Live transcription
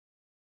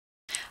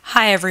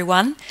Hi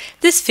everyone,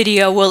 this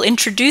video will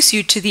introduce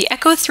you to the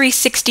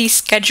Echo360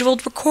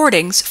 scheduled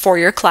recordings for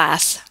your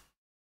class.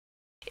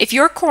 If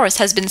your course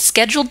has been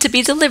scheduled to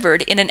be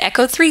delivered in an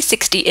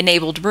Echo360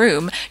 enabled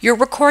room, your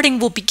recording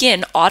will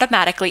begin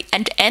automatically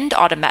and end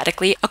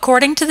automatically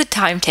according to the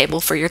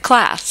timetable for your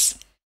class.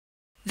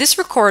 This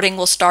recording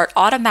will start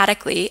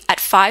automatically at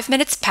 5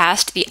 minutes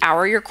past the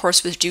hour your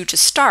course was due to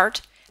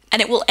start,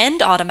 and it will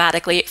end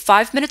automatically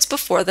 5 minutes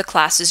before the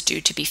class is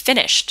due to be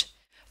finished.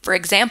 For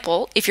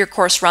example, if your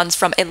course runs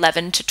from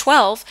 11 to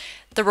 12,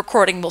 the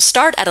recording will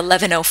start at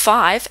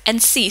 11:05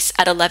 and cease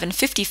at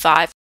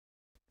 11:55.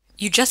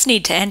 You just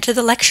need to enter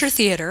the lecture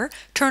theater,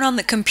 turn on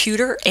the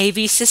computer,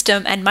 AV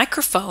system, and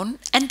microphone,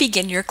 and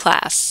begin your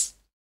class.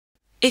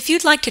 If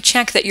you'd like to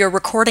check that your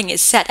recording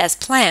is set as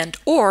planned,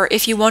 or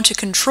if you want to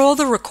control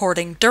the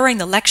recording during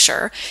the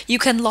lecture, you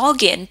can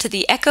log in to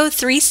the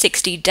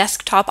Echo360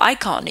 desktop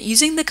icon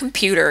using the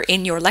computer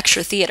in your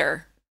lecture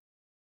theater.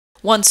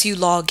 Once you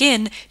log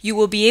in, you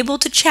will be able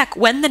to check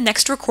when the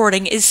next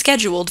recording is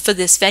scheduled for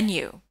this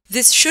venue.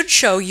 This should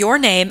show your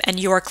name and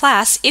your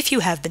class if you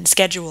have been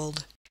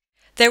scheduled.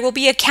 There will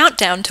be a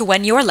countdown to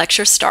when your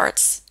lecture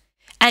starts,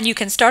 and you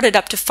can start it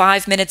up to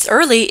 5 minutes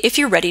early if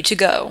you're ready to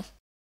go.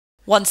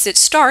 Once it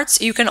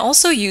starts, you can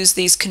also use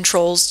these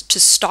controls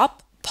to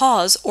stop,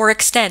 pause, or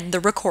extend the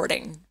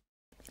recording.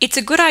 It's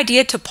a good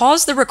idea to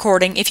pause the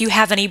recording if you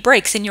have any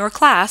breaks in your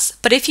class,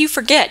 but if you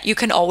forget, you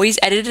can always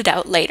edit it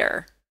out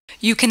later.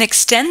 You can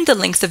extend the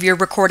length of your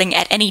recording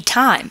at any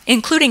time,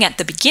 including at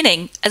the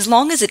beginning, as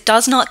long as it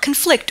does not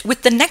conflict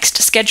with the next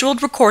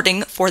scheduled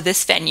recording for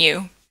this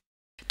venue.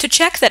 To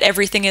check that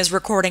everything is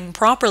recording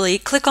properly,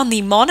 click on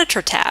the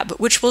Monitor tab,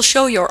 which will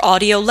show your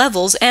audio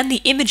levels and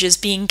the images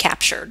being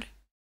captured.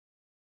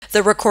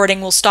 The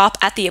recording will stop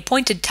at the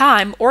appointed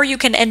time, or you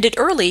can end it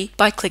early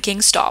by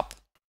clicking Stop.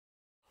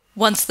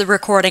 Once the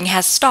recording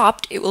has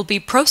stopped, it will be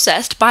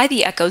processed by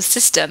the Echo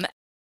system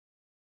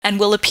and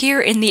will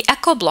appear in the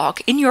Echo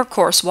block in your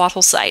course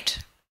Wattle site.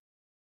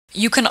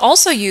 You can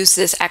also use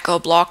this Echo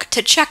block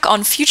to check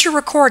on future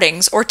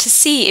recordings or to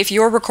see if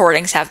your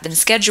recordings have been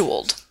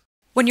scheduled.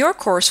 When your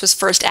course was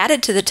first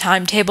added to the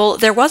timetable,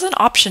 there was an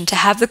option to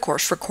have the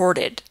course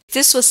recorded. If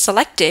this was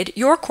selected,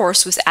 your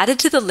course was added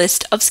to the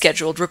list of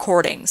scheduled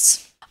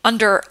recordings.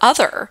 Under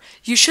Other,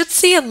 you should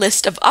see a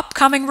list of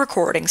upcoming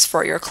recordings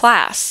for your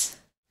class.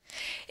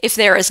 If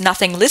there is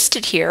nothing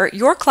listed here,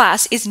 your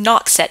class is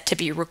not set to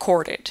be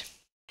recorded.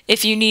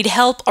 If you need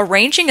help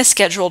arranging a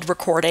scheduled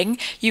recording,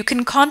 you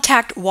can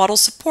contact Wattle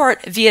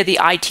support via the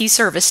IT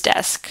service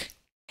desk.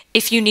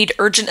 If you need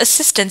urgent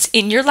assistance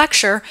in your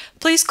lecture,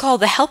 please call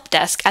the help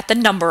desk at the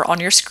number on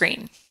your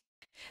screen.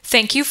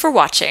 Thank you for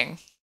watching.